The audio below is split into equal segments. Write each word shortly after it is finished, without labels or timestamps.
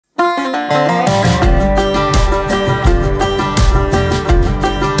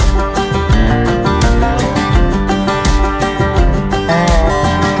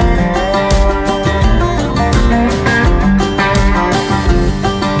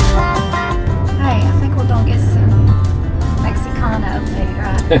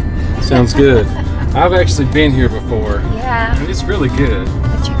Sounds good. I've actually been here before. Yeah. And it's really good.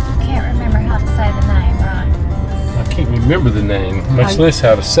 But you can't remember how to say the name, right? I can't remember the name, much less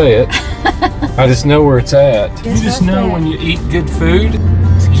how to say it. I just know where it's at. You just know when you eat good food,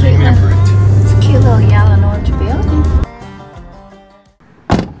 you remember it. It's a cute little yellow and orange building.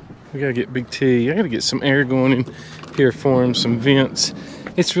 We gotta get Big T. I gotta get some air going in here for him, some vents.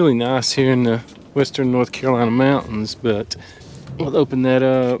 It's really nice here in the western North Carolina mountains, but we'll open that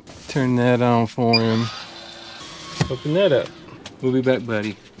up, turn that on for him. Open that up. We'll be back,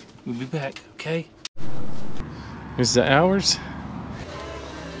 buddy. We'll be back, okay? Here's the hours.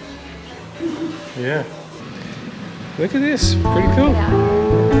 Yeah. Look at this, pretty cool.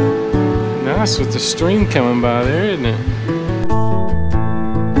 Nice with the stream coming by there, isn't it?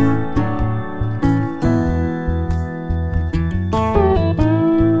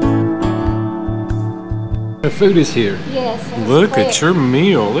 The food is here. Yes. Look at your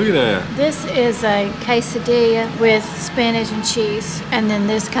meal. Look at that. This is a quesadilla with spinach and cheese, and then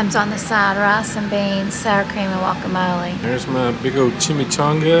this comes on the side: rice and beans, sour cream, and guacamole. There's my big old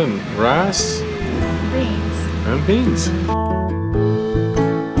chimichanga and rice. Beans. And beans.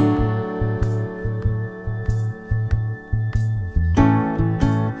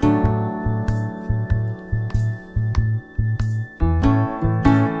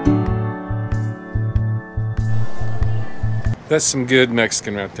 That's some good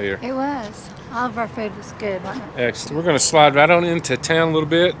Mexican right there. It was. All of our food was good, wasn't it? Excellent. We're going to slide right on into town a little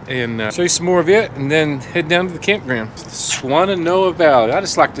bit and show you some more of it, and then head down to the campground. Swannanoa Valley. I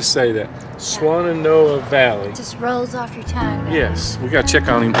just like to say that. Swannanoa Valley. It just rolls off your tongue. Yes, we got to check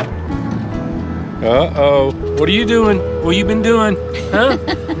on him. Uh-oh. What are you doing? What you been doing? Huh?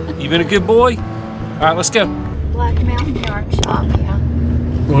 You been a good boy? All right, let's go. Black Mountain Yarn Shop, yeah.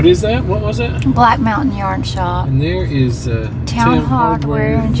 What is that? What was that? Black Mountain Yarn Shop. And there is Town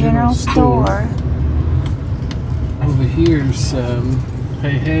Hardware and General Store. Over here's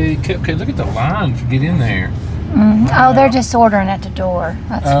Hey Cupcake. Look at the line to get in there. Mm-hmm. Oh, they're just ordering at the door.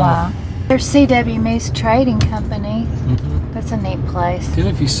 That's why. There's C.W. Moose Trading Company. Mm-hmm. That's a neat place. Tell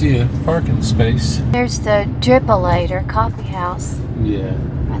if you see a parking space. There's the Drippolator Coffee House. Yeah.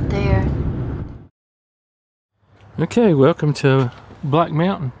 Right there. Okay, welcome to Black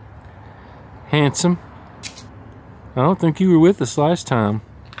Mountain. Handsome. I don't think you were with us last time.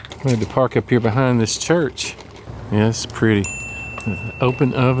 We had to park up here behind this church. Yeah, it's pretty.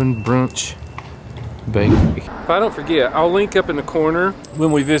 Open oven brunch bakery. If I don't forget, I'll link up in the corner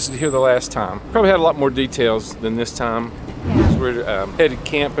when we visited here the last time. Probably had a lot more details than this time. Yeah. We're headed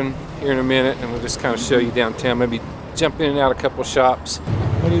camping here in a minute, and we'll just kind of show you downtown. Maybe jump in and out a couple shops.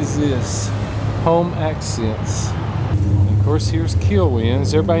 What is this? Home Accents. Of course, here's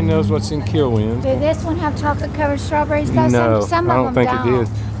Killwinds. Everybody knows what's in Killwinds. Did this one have chocolate-covered strawberries? Though? No, some I of don't them think don't.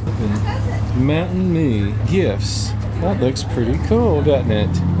 it did. Mountain Me Gifts. That looks pretty cool, doesn't it?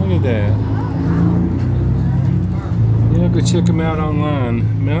 Look at that. Yeah, go check them out online.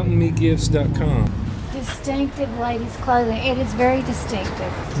 mountainmegifts.com. Distinctive ladies' clothing. It is very distinctive.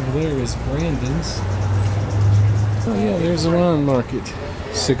 Well, there is Brandon's. Oh yeah, there's the wine market.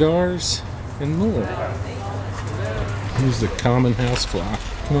 Cigars and more. Here's the common housefly.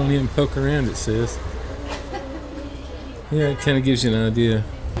 Come on in, poke around, it says. Yeah, it kind of gives you an idea.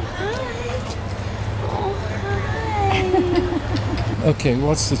 Okay,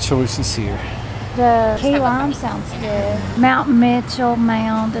 what's the choices here? The key lime sounds good. Mount Mitchell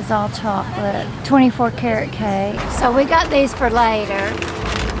Mound is all chocolate. 24 karat cake. So we got these for later.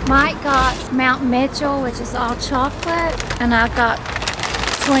 Mike got Mount Mitchell, which is all chocolate, and I got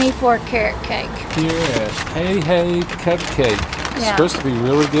 24 karat cake. Here at Hey Cupcake. It's Yeah. supposed to be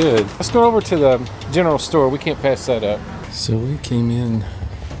really good. Let's go over to the general store. We can't pass that up. So we came in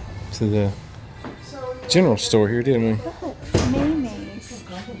to the general store here, didn't we? Mimi's.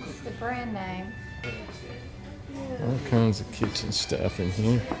 It's the brand name. All kinds of kitchen stuff in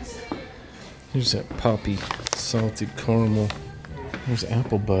here. Here's that poppy salted caramel. There's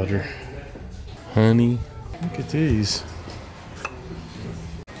apple butter. Honey. Look at these.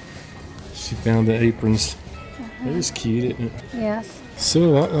 She found the aprons. That is cute, isn't it? Yes. So a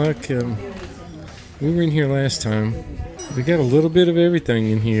lot like we were in here last time. We got a little bit of everything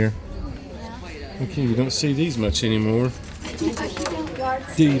in here. Okay, you don't see these much anymore.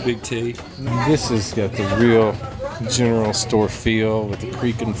 Do you, Big T? This has got the real general store feel with the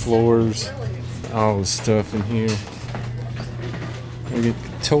creaking floors. All the stuff in here. We get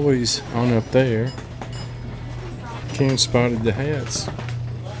toys on up there. Karen spotted the hats.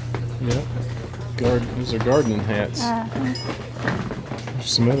 Yep. Those are gardening hats. There's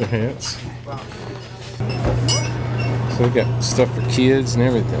some other hats. So we got stuff for kids and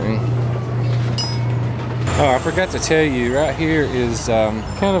everything. Oh, I forgot to tell you, right here is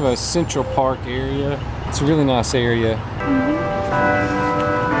kind of a Central Park area. It's a really nice area.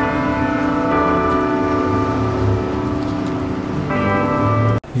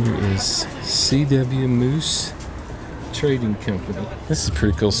 Here is CW Moose Trading Company. This is a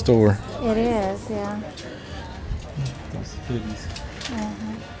pretty cool store. It is, yeah. Those hoodies.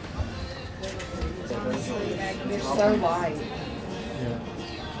 So light. Yeah.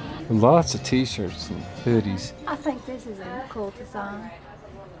 Lots of t-shirts and hoodies. I think this is a cool design.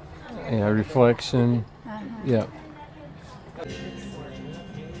 Yeah, reflection. Yeah.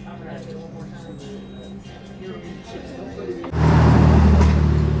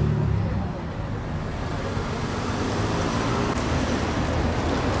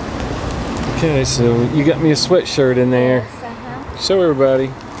 Okay, so you got me a sweatshirt in there. Yes, Show everybody.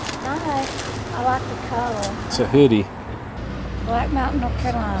 nice. I like the color. It's a hoodie. Black Mountain, North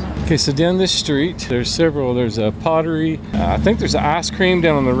Carolina. Okay, so down this street, there's a pottery. I think there's ice cream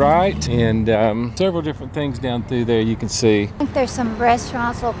down on the right, and several different things down through there you can see. I think there's some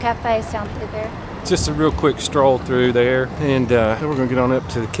restaurants, little cafes down through there. Just a real quick stroll through there, and then we're gonna get on up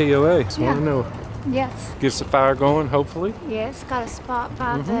to the KOA Swannanoa. Yes. Get some fire going, hopefully. Yes, got a spot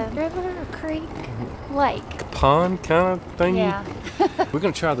by the river or creek, lake. Pond kind of thingy. Yeah. We're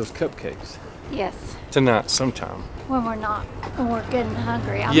gonna try those cupcakes Yes. tonight sometime. When we're getting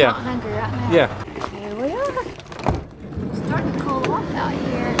hungry. I'm Yeah. not hungry right now. Yeah. Here we are. It's starting to cool off out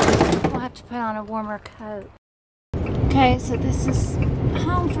here. We'll have to put on a warmer coat. Okay, so this is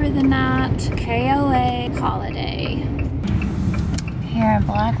home for the night, KOA holiday. Here in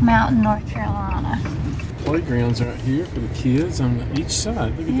Black Mountain, North Carolina. Playgrounds right here for the kids on each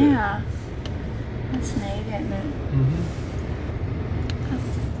side. Look at that. Yeah. That's neat, isn't it?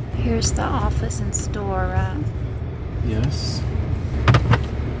 Here's the office and store, right? Yes.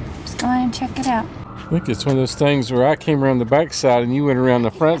 Let's go in and check it out. Look, it's one of those things where I came around the back side and you went around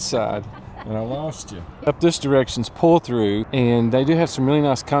the front side. And I lost you. Up this direction's pull through, and they do have some really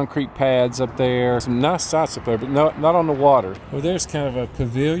nice concrete pads up there. Some nice sites up there, but not on the water. Well, there's kind of a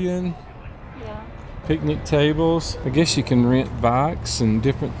pavilion. Yeah. Picnic tables. I guess you can rent bikes and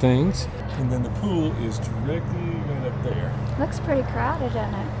different things. And then the pool is directly right up there. Looks pretty crowded,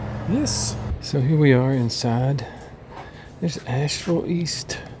 doesn't it? Yes. So here we are inside. There's Asheville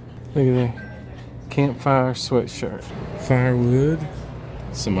East. Look at that. Campfire sweatshirt. Firewood.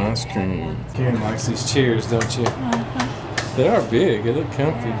 Some ice cream. Karen likes these chairs, don't you? They are big. They look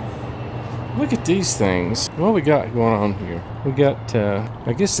comfy. Look at these things. What we got going on here? We got,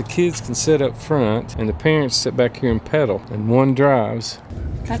 I guess the kids can sit up front and the parents sit back here and pedal, and one drives.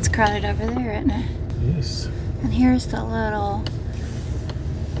 That's crowded over there, isn't it? Yes. And here's the little...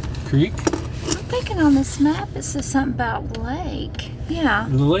 Creek? I'm thinking on this map it says something about lake. Yeah.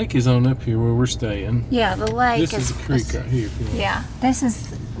 The lake is on up here where we're staying. Yeah, the lake This is a creek right here. If you want. Yeah. This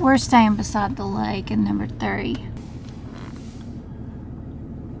is... We're staying beside the lake in number 3.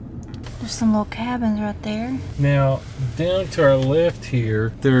 There's some little cabins right there. Now, down to our left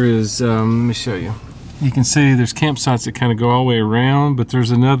here, there is, let me show you. You can see there's campsites that kind of go all the way around, but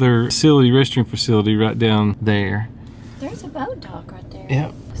there's another facility, restroom facility right down there. There's a boat dock right there.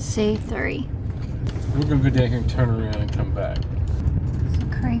 Yep. C3. We're going to go down here and turn around and come back. There's a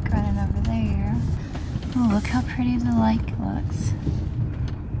creek running over there. Oh, look how pretty the lake looks.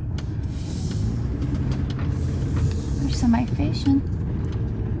 There's somebody fishing.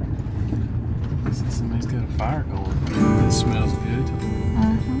 Somebody's got a fire going. It smells good.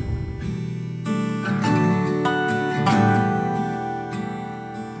 Uh-huh.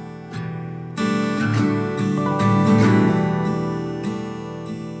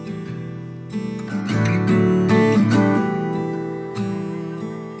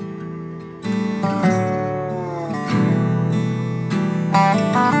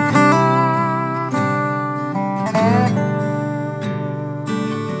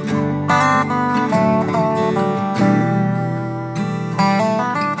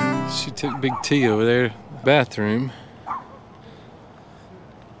 Took Big T over there, bathroom.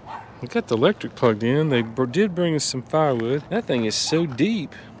 We got the electric plugged in. They did bring us some firewood. That thing is so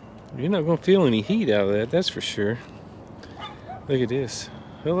deep. You're not gonna feel any heat out of that, that's for sure. Look at this.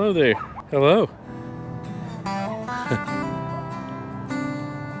 Hello there. Hello.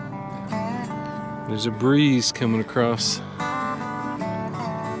 There's a breeze coming across.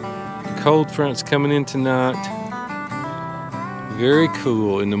 Cold front's coming in tonight. Very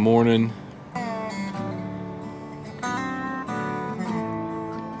cool in the morning.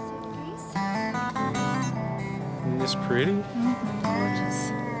 Isn't this pretty?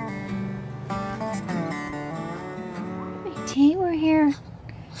 Gorgeous. Big T, we're here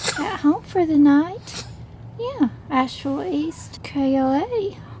at home for the night. Asheville East,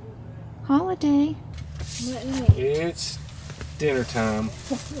 KOA. Holiday. It's dinner time.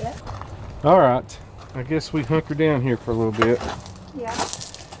 Yeah. All right. I guess we hunker down here for a little bit. Yeah.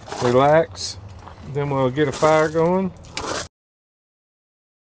 Relax. Then we'll get a fire going.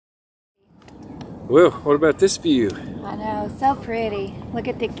 Well, what about this view? I know, so pretty. Look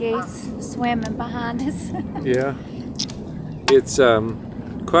at the geese swimming behind us. Yeah. It's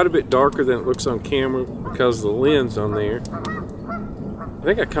quite a bit darker than it looks on camera because of the lens on there. I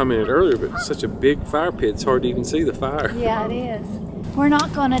think I commented earlier, but it's such a big fire pit, it's hard to even see the fire. Yeah, it is. We're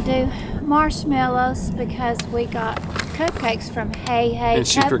not going to do marshmallows because we got cupcakes from Hey Hey. And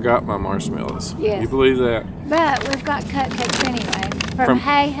she forgot my marshmallows. Yes. You believe that? But we've got cupcakes anyway. From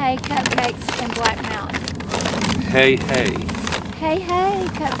Hey Hey Cupcakes in Black Mountain. Hey Hey. Hey Hey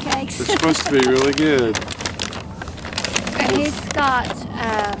Cupcakes. They're supposed to be really good. And he's got,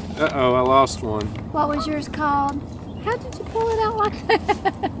 Uh-oh, I lost one. what was yours called? How did you pull it out like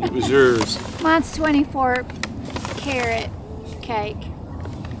that? It was yours. Mine's 24 carat cake.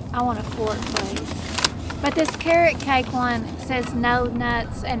 I want a fork, please. But this carrot cake one says no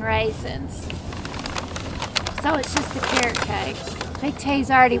nuts and raisins. So it's just a carrot cake. Big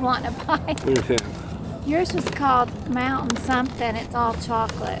T's already wanting to bite. Yours was called Mountain something. It's all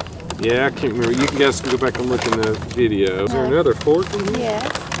chocolate. Yeah, I can't remember. You guys can go back and look in the video. Is there another fork in here?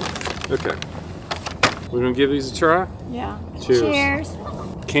 Yes. Okay. We're going to give these a try? Yeah. Cheers. Cheers.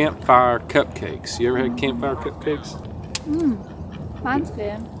 Campfire cupcakes. You ever had campfire cupcakes? Mine's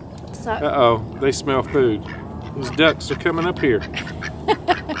good. So, Uh-oh, they smell food. These ducks are coming up here.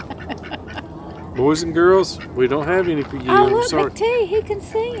 Boys and girls, we don't have any for you. oh, I'm look, sorry. Big T. He can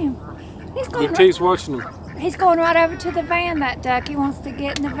see him. He's going Big T's watching them. He's going right over to the van, that duck. He wants to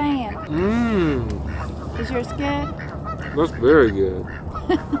get in the van. Is yours good? That's very good.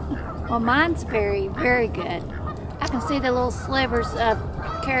 Well, mine's very, very good. I can see the little slivers of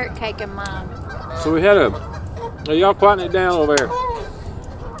carrot cake in mine. So we had y'all quieting it down over there.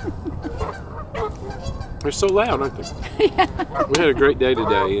 They're so loud, aren't they? Yeah. We had a great day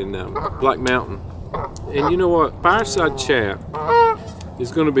today in Black Mountain. And you know what? Fireside Chat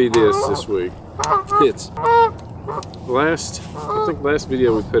is going to be this week. It's I think last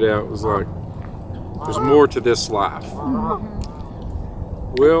video we put out was like, there's more to this life.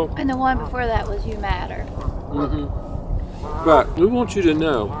 Well, And the one before that was You Matter. but we want you to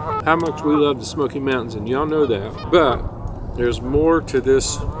know how much we love the Smoky Mountains, and y'all know that. But there's more to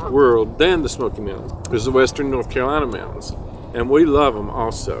this world than the Smoky Mountains. There's the Western North Carolina mountains, and we love them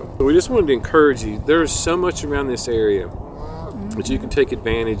also. So we just wanted to encourage you. There's so much around this area that you can take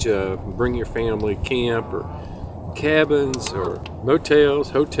advantage of. Bring your family, camp, or cabins, or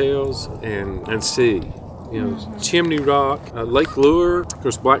motels, hotels, and see. You know, Chimney Rock, Lake Lure, of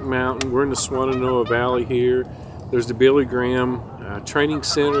course, Black Mountain. We're in the Swannanoa Valley here. There's the Billy Graham Training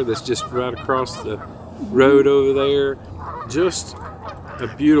Center that's just right across the road over there. Just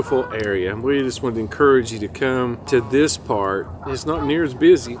a beautiful area. We just want to encourage you to come to this part. It's not near as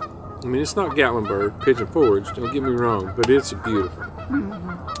busy. I mean, it's not Gatlinburg, Pigeon Forge, don't get me wrong, but it's beautiful.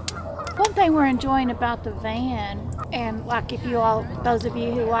 One thing we're enjoying about the van, and like if you all, those of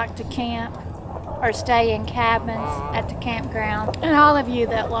you who like to camp or stay in cabins at the campground, and all of you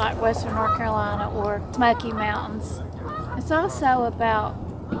that like Western North Carolina or Smoky Mountains, it's also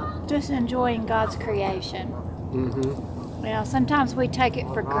about just enjoying God's creation. You know, sometimes we take it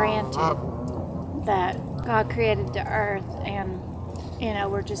for granted that God created the earth, and you know,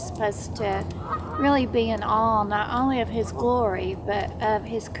 we're just supposed to really be in awe not only of His glory but of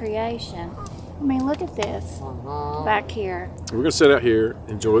His creation. I mean, look at this back here. We're going to sit out here,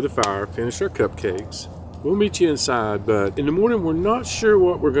 enjoy the fire, finish our cupcakes. We'll meet you inside, but in the morning we're not sure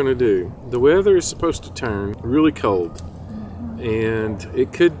what we're going to do. The weather is supposed to turn really cold, and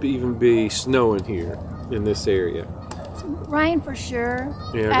it could even be snowing here in this area. Rain for sure.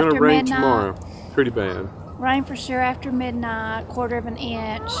 Yeah, going to rain tomorrow. Pretty bad. Rain for sure after midnight, 1/4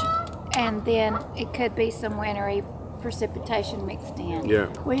 inch, and then it could be some wintry precipitation mixed in. Yeah.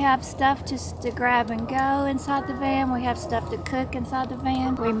 We have stuff just to grab and go inside the van. We have stuff to cook inside the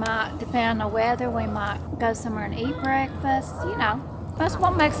van. We might, depending on the weather, we might go somewhere and eat breakfast. You know, that's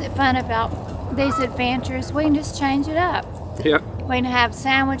what makes it fun about these adventures. We can just change it up. Yeah. We can have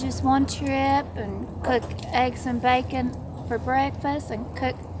sandwiches one trip and cook eggs and bacon for breakfast and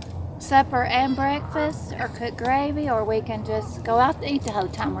cook supper and breakfast, or cook gravy, or we can just go out to eat the whole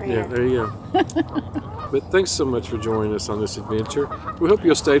time we're here. Yeah, there you go. But thanks so much for joining us on this adventure. We hope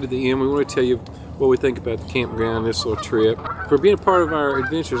you'll stay to the end. We want to tell you what we think about the campground, this little trip. For being a part of our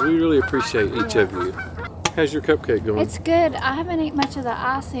adventures, we really appreciate each of you. How's your cupcake going? It's good. I haven't eaten much of the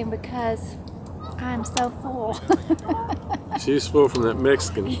icing because I'm so full. She's full from that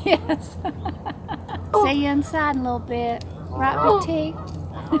Mexican. Yes. See you inside in a little bit. Right, Big T?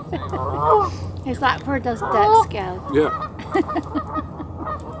 It's like where'd those ducks go? Yeah.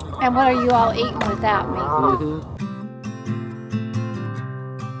 And what are you all eating without me? Mm-hmm.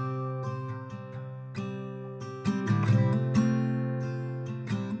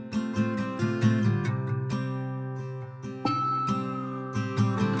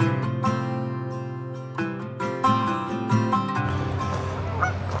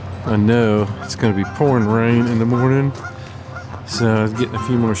 I know it's going to be pouring rain in the morning, so I was getting a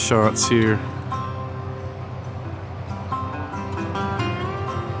few more shots here.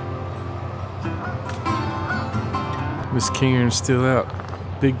 Miss Karen's still out.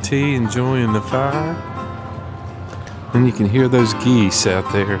 Big T enjoying the fire. And you can hear those geese out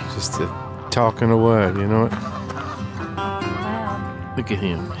there just talking away, you know what? Wow. Look at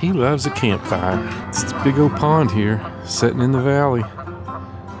him. He loves a campfire. It's a big old pond here, sitting in the valley.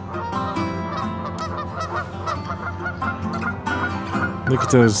 Look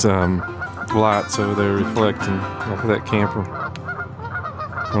at those lights over there reflecting off of that camper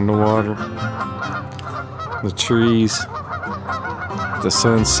on the water. The trees, the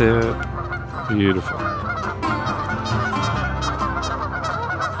sunset, beautiful.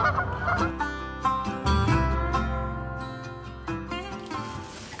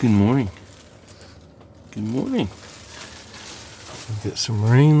 Good morning. Good morning. We got some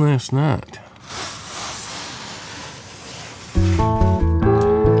rain last night.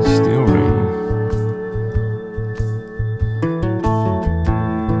 Still raining.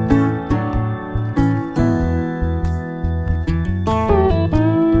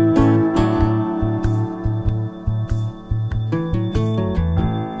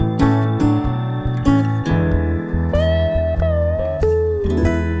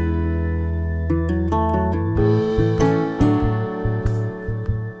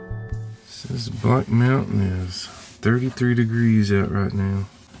 Says Black Mountain is 33 degrees out right now.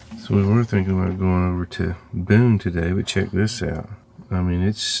 So we were thinking about going over to Boone today, but check this out. I mean,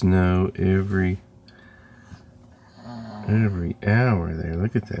 it's snow every hour there.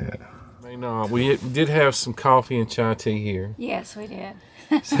 Look at that. We did have some coffee and chai tea here. Yes, we did.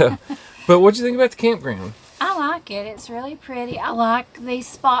 But what'd you think about the campground? I like it. It's really pretty. I like these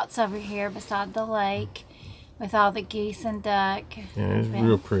spots over here beside the lake with all the geese and duck. Yeah, it's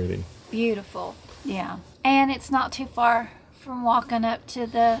real pretty. Beautiful. Yeah. And it's not too far from walking up to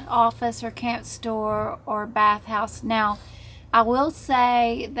the office or camp store or bathhouse. Now, I will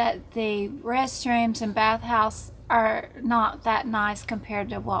say that the restrooms and bathhouse are not that nice compared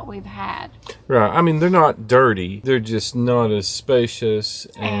to what we've had. Right. I mean, they're not dirty. They're just not as spacious.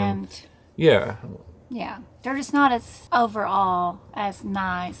 And yeah. Yeah. They're just not as overall as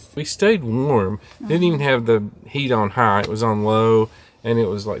nice. We stayed warm. Didn't even have the heat on high. It was on low. And it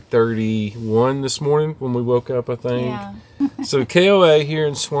was like 31 this morning when we woke up, I think. Yeah. So KOA here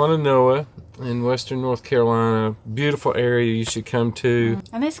in Swannanoa in western North Carolina. Beautiful area you should come to.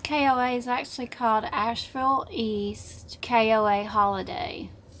 And this KOA is actually called Asheville East KOA Holiday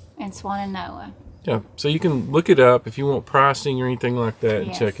in Swannanoa. Yeah, so you can look it up if you want pricing or anything like that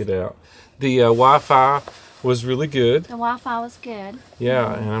and check it out. The Wi-Fi was really good. The Wi-Fi was good.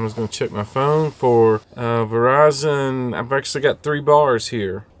 Yeah, and I was going to check my phone for Verizon. I've actually got 3 bars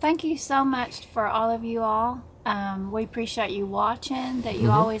here. Thank you so much for all of you all. We appreciate you watching, that you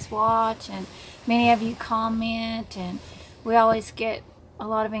always watch, and many of you comment, and we always get a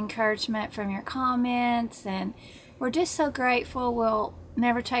lot of encouragement from your comments, and we're just so grateful. We'll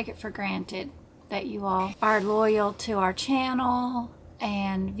never take it for granted that you all are loyal to our channel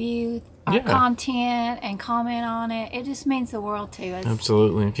and view our content and comment on it. It just means the world to us.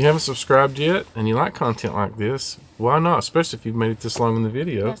 Absolutely. If you haven't subscribed yet and you like content like this, why not? Especially if you've made it this long in the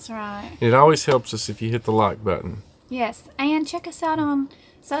video. That's right. It always helps us if you hit the like button. Yes, and check us out on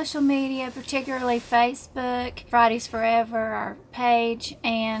social media, particularly Facebook, Fridays Forever, our page,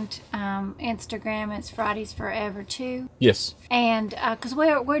 and Instagram, it's Fridays Forever too. Yes. And because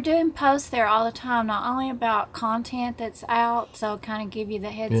we're doing posts there all the time, not only about content that's out, so kind of give you the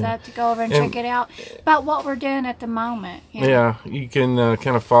heads up to go over and check it out, about what we're doing at the moment. You know? Yeah, you can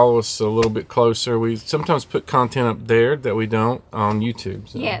kind of follow us a little bit closer. We sometimes put content up there that we don't on YouTube.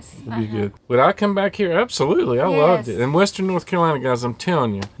 So yes. It'd be good. Would I come back here? Absolutely. I loved it. In western North Carolina, guys, I'm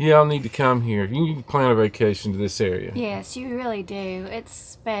telling you, y'all need to come here. You need to plan a vacation to this area. Yes, you really do. It's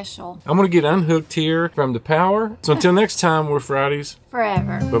special. I'm going to get unhooked here from the power. So until next time, we're Fridays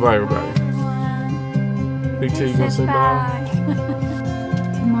Forever. Bye-bye, everybody. Big T, you going to say bye?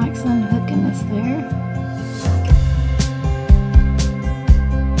 Mike's unhooking us there.